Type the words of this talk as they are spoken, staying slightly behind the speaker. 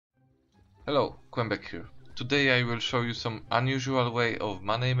Hello, Qembek here. Today I will show you some unusual way of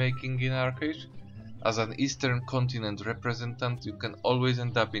money making in ArcheAge. As an Eastern continent representant, you can always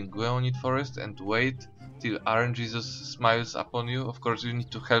end up in Gweonid forest and wait till rngesus smiles upon you. Of course you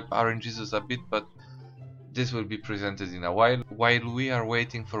need to help rngesus a bit, but this will be presented in a while. While we are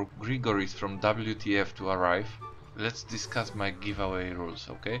waiting for Grigoris from WTF to arrive, let's discuss my giveaway rules,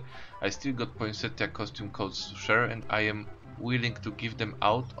 okay? I still got Poinsettia costume codes to share and I am willing to give them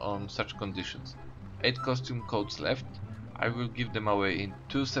out on such conditions. 8 costume codes left. I will give them away in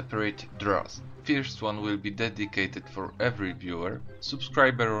 2 separate draws. First one will be dedicated for every viewer.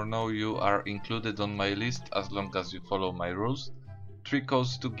 Subscriber or no, you are included on my list as long as you follow my rules. 3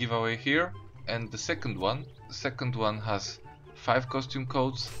 codes to give away here. And the second one has 5 costume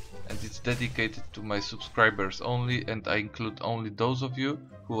codes and it's dedicated to my subscribers only, and I include only those of you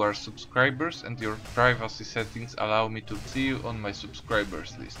who are subscribers and your privacy settings allow me to see you on my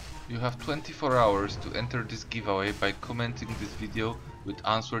subscribers list. You have 24 hours to enter this giveaway by commenting this video with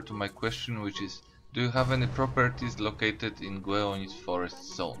answer to my question, which is: do you have any properties located in Gweonid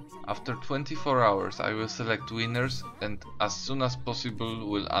forest zone? After 24 hours I will select winners and as soon as possible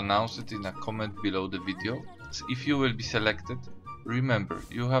will announce it in a comment below the video. So if you will be selected, remember,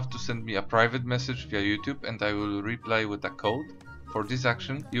 you have to send me a private message via YouTube and I will reply with a code. For this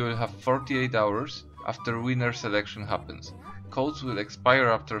action you will have 48 hours after winner selection happens. Codes will expire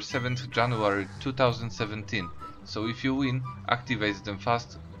after 7th January 2017, so if you win, activate them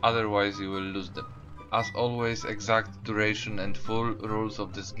fast, otherwise you will lose them. As always, exact duration and full rules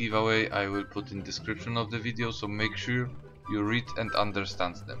of this giveaway I will put in description of the video, so make sure you read and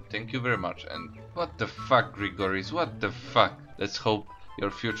understand them. Thank you very much. And what the fuck, Grigoris, what the fuck? Let's hope your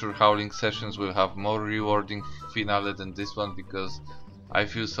future howling sessions will have more rewarding finale than this one, because I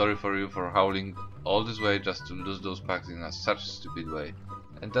feel sorry for you for howling all this way just to lose those packs in such a stupid way.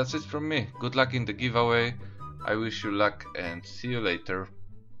 And that's it from me. Good luck in the giveaway. I wish you luck and see you later.